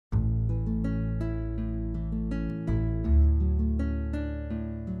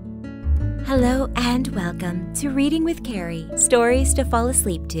Hello and welcome to Reading with Cari, Stories to Fall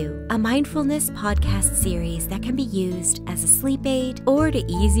Asleep to, a mindfulness podcast series that can be used as a sleep aid or to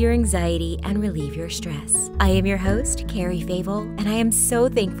ease your anxiety and relieve your stress. I am your host, Cari Favole, and I am so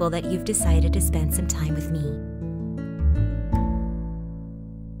thankful that you've decided to spend some time with me.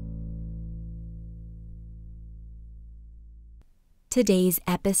 Today's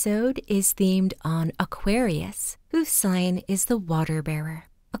episode is themed on Aquarius, whose sign is the water bearer.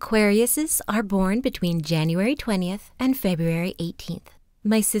 Aquariuses are born between January 20th and February 18th.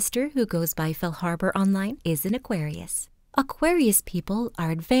 My sister, who goes by Fel Harbor online, is an Aquarius. Aquarius people are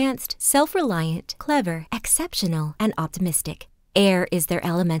advanced, self-reliant, clever, exceptional, and optimistic. Air is their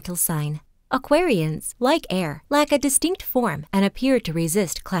elemental sign. Aquarians, like air, lack a distinct form and appear to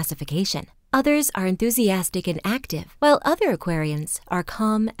resist classification. Others are enthusiastic and active, while other Aquarians are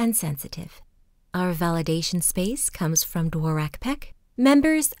calm and sensitive. Our validation space comes from Dworak-Peck.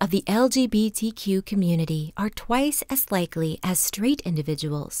 Members of the LGBTQ community are twice as likely as straight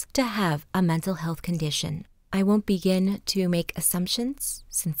individuals to have a mental health condition. I won't begin to make assumptions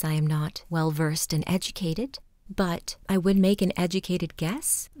since I am not well-versed and educated, but I would make an educated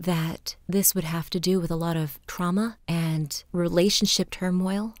guess that this would have to do with a lot of trauma and relationship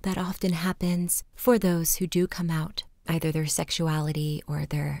turmoil that often happens for those who do come out, either their sexuality or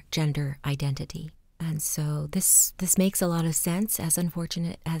their gender identity. And so this makes a lot of sense, as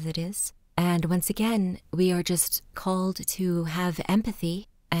unfortunate as it is. And once again, we are just called to have empathy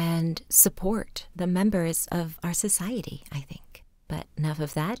and support the members of our society, I think. But enough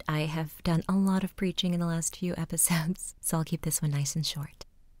of that. I have done a lot of preaching in the last few episodes, so I'll keep this one nice and short.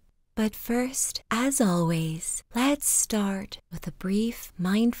 But first, as always, let's start with a brief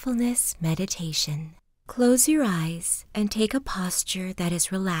mindfulness meditation. Close your eyes and take a posture that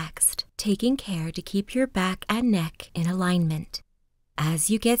is relaxed, taking care to keep your back and neck in alignment. As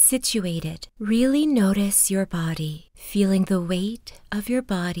you get situated, really notice your body, feeling the weight of your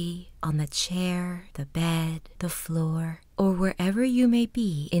body on the chair, the bed, the floor, or wherever you may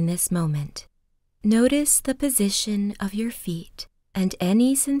be in this moment. Notice the position of your feet and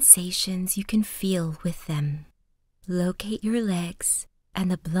any sensations you can feel with them. Locate your legs and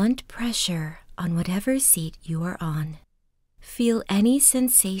the blunt pressure on whatever seat you are on. Feel any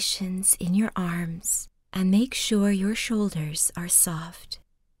sensations in your arms and make sure your shoulders are soft.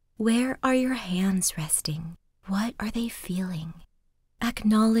 Where are your hands resting? What are they feeling?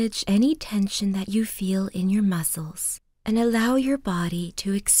 Acknowledge any tension that you feel in your muscles and allow your body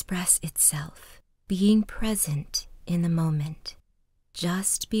to express itself, being present in the moment.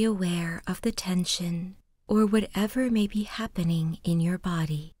 Just be aware of the tension or whatever may be happening in your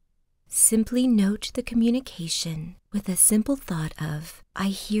body. Simply note the communication with a simple thought of, I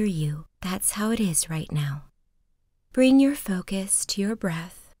hear you, that's how it is right now. Bring your focus to your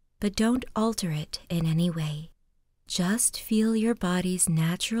breath, but don't alter it in any way. Just feel your body's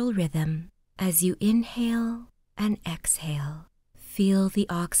natural rhythm as you inhale and exhale. Feel the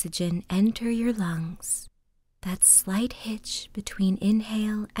oxygen enter your lungs, that slight hitch between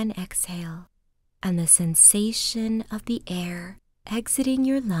inhale and exhale, and the sensation of the air exiting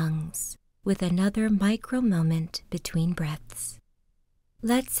your lungs with another micro moment between breaths.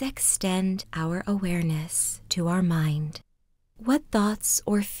 Let's extend our awareness to our mind. What thoughts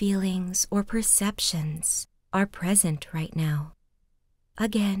or feelings or perceptions are present right now?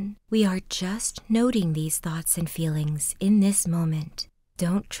 Again, we are just noting these thoughts and feelings in this moment.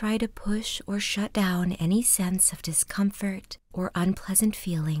 Don't try to push or shut down any sense of discomfort or unpleasant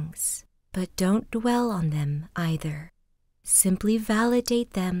feelings, but don't dwell on them either. Simply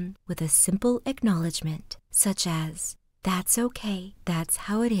validate them with a simple acknowledgement, such as, that's okay, that's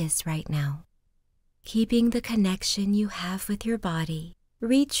how it is right now. Keeping the connection you have with your body,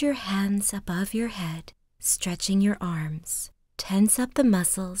 reach your hands above your head, stretching your arms. Tense up the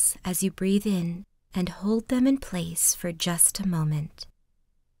muscles as you breathe in and hold them in place for just a moment.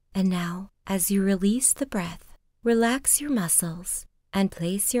 And now, as you release the breath, relax your muscles and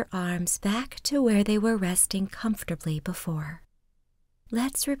place your arms back to where they were resting comfortably before.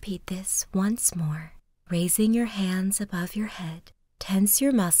 Let's repeat this once more. Raising your hands above your head, tense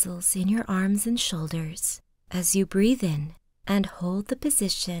your muscles in your arms and shoulders as you breathe in and hold the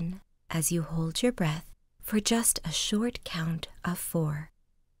position as you hold your breath for just a short count of 4.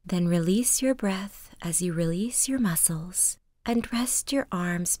 Then release your breath as you release your muscles and rest your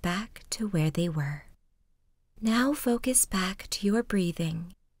arms back to where they were. Now focus back to your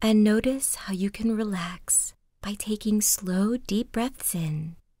breathing and notice how you can relax by taking slow, deep breaths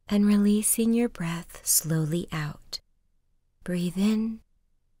in and releasing your breath slowly out. Breathe in,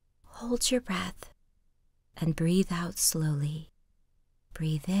 hold your breath, and breathe out slowly.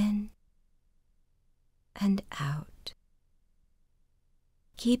 Breathe in and out.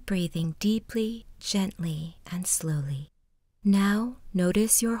 Keep breathing deeply, gently, and slowly. Now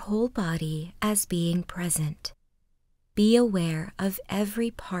notice your whole body as being present. Be aware of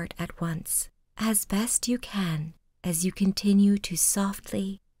every part at once, as best you can, as you continue to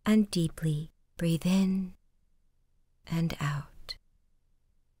softly and deeply breathe in and out.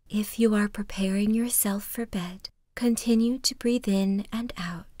 If you are preparing yourself for bed, continue to breathe in and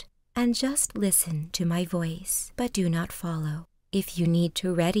out, and just listen to my voice, but do not follow. If you need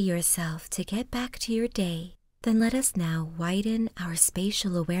to ready yourself to get back to your day, then let us now widen our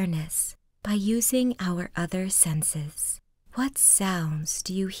spatial awareness by using our other senses. What sounds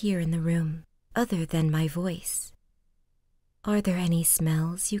do you hear in the room other than my voice? Are there any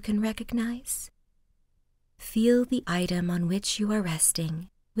smells you can recognize? Feel the item on which you are resting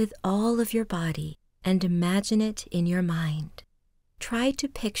with all of your body and imagine it in your mind. Try to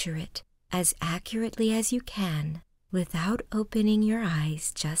picture it as accurately as you can without opening your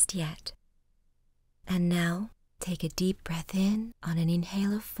eyes just yet. And now, take a deep breath in on an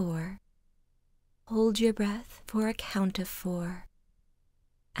inhale of 4. Hold your breath for a count of 4.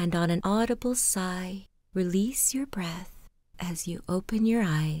 And on an audible sigh, release your breath as you open your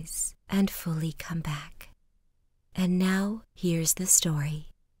eyes and fully come back. And now, here's the story.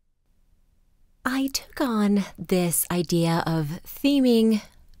 I took on this idea of theming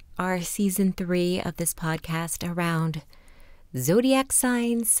our season 3 of this podcast around zodiac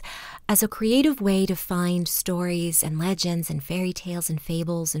signs as a creative way to find stories and legends and fairy tales and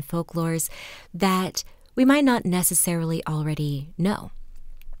fables and folklores that we might not necessarily already know.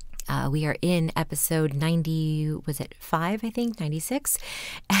 We are in episode 96?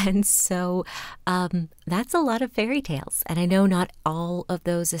 And so that's a lot of fairy tales. And I know not all of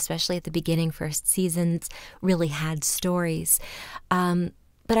those, especially at the beginning first seasons, really had stories.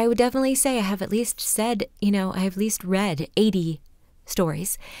 But I would definitely say I have at least read 80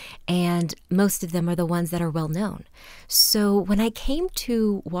 stories, and most of them are the ones that are well known. So when I came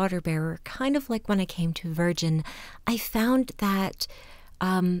to Water Bearer, kind of like when I came to Virgin, I found that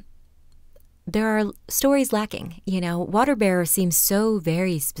there are stories lacking. Water Bearer seems so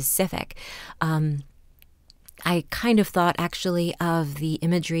very specific. I kind of thought actually of the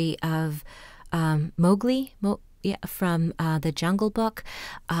imagery of Mowgli, from the Jungle Book,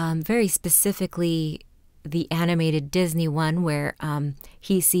 very specifically the animated Disney one where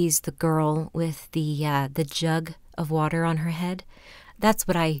he sees the girl with the jug of water on her head. That's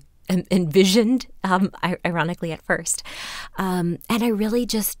what I envisioned, ironically at first. And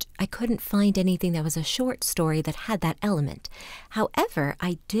I couldn't find anything that was a short story that had that element. However,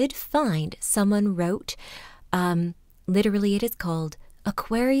 I did find someone wrote, literally it is called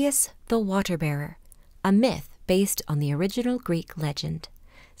Aquarius the Water Bearer, a myth based on the original Greek legend.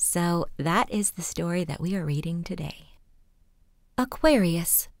 So that is the story that we are reading today.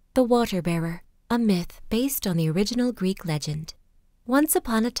 Aquarius, the Water Bearer, a myth based on the original Greek legend. Once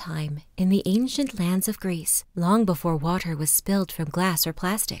upon a time, in the ancient lands of Greece, long before water was spilled from glass or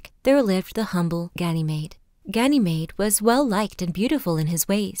plastic, there lived the humble Ganymede. Ganymede was well-liked and beautiful in his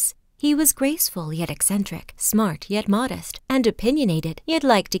ways. He was graceful yet eccentric, smart yet modest, and opinionated yet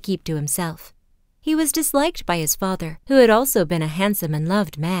liked to keep to himself. He was disliked by his father, who had also been a handsome and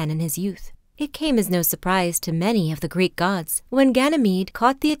loved man in his youth. It came as no surprise to many of the Greek gods when Ganymede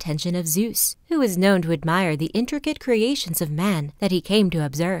caught the attention of Zeus, who was known to admire the intricate creations of man that he came to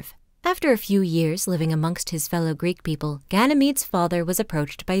observe. After a few years living amongst his fellow Greek people, Ganymede's father was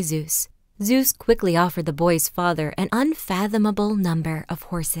approached by Zeus. Zeus quickly offered the boy's father an unfathomable number of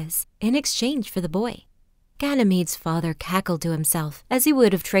horses in exchange for the boy. Ganymede's father cackled to himself as he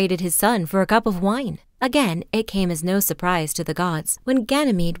would have traded his son for a cup of wine. Again, it came as no surprise to the gods when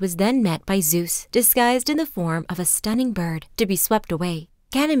Ganymede was then met by Zeus, disguised in the form of a stunning bird, to be swept away.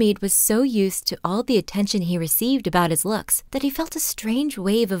 Ganymede was so used to all the attention he received about his looks that he felt a strange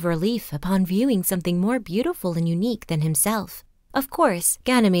wave of relief upon viewing something more beautiful and unique than himself. Of course,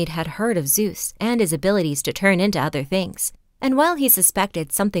 Ganymede had heard of Zeus and his abilities to turn into other things. And while he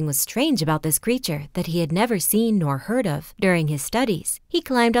suspected something was strange about this creature that he had never seen nor heard of during his studies, he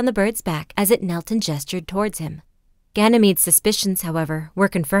climbed on the bird's back as it knelt and gestured towards him. Ganymede's suspicions, however, were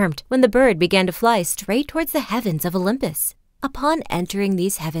confirmed when the bird began to fly straight towards the heavens of Olympus. Upon entering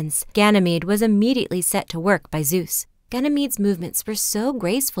these heavens, Ganymede was immediately set to work by Zeus. Ganymede's movements were so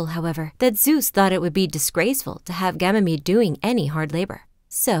graceful, however, that Zeus thought it would be disgraceful to have Ganymede doing any hard labor.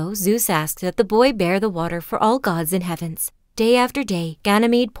 So Zeus asked that the boy bear the water for all gods in heavens. Day after day,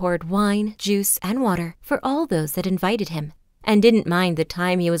 Ganymede poured wine, juice, and water for all those that invited him, and didn't mind the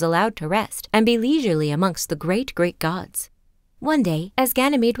time he was allowed to rest and be leisurely amongst the great Greek gods. One day, as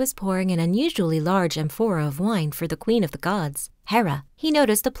Ganymede was pouring an unusually large amphora of wine for the queen of the gods, Hera, he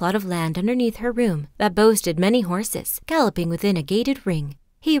noticed a plot of land underneath her room that boasted many horses galloping within a gated ring.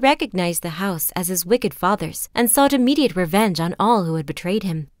 He recognized the house as his wicked father's and sought immediate revenge on all who had betrayed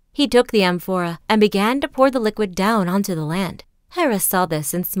him. He took the amphora and began to pour the liquid down onto the land. Hera saw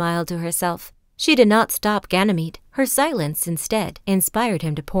this and smiled to herself. She did not stop Ganymede. Her silence, instead, inspired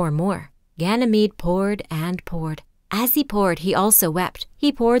him to pour more. Ganymede poured and poured. As he poured, he also wept. He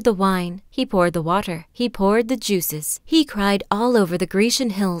poured the wine, he poured the water, he poured the juices. He cried all over the Grecian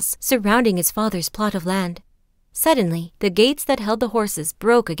hills surrounding his father's plot of land. Suddenly, the gates that held the horses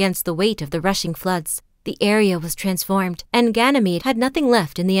broke against the weight of the rushing floods. The area was transformed, and Ganymede had nothing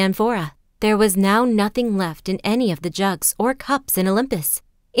left in the amphora. There was now nothing left in any of the jugs or cups in Olympus.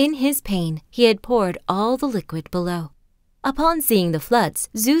 In his pain, he had poured all the liquid below. Upon seeing the floods,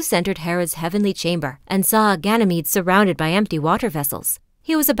 Zeus entered Hera's heavenly chamber and saw Ganymede surrounded by empty water vessels.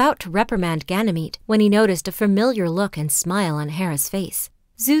 He was about to reprimand Ganymede when he noticed a familiar look and smile on Hera's face.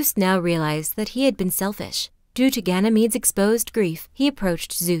 Zeus now realized that he had been selfish. Due to Ganymede's exposed grief, he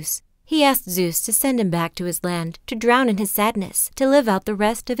approached Zeus. He asked Zeus to send him back to his land, to drown in his sadness, to live out the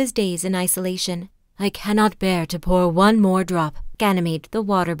rest of his days in isolation. "I cannot bear to pour one more drop," Ganymede, the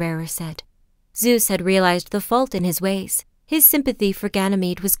water-bearer, said. Zeus had realized the fault in his ways. His sympathy for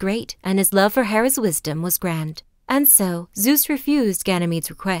Ganymede was great, and his love for Hera's wisdom was grand. And so, Zeus refused Ganymede's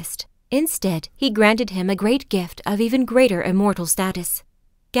request. Instead, he granted him a great gift of even greater immortal status.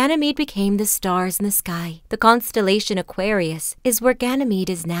 Ganymede became the stars in the sky. The constellation Aquarius is where Ganymede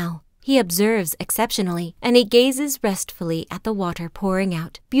is now. He observes exceptionally, and he gazes restfully at the water pouring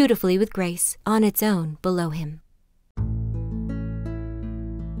out, beautifully with grace, on its own below him.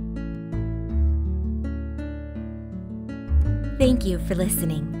 Thank you for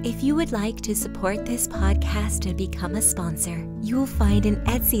listening. If you would like to support this podcast and become a sponsor, you will find an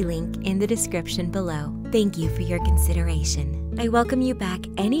Etsy link in the description below. Thank you for your consideration. I welcome you back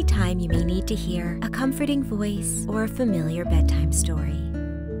anytime you may need to hear a comforting voice or a familiar bedtime story.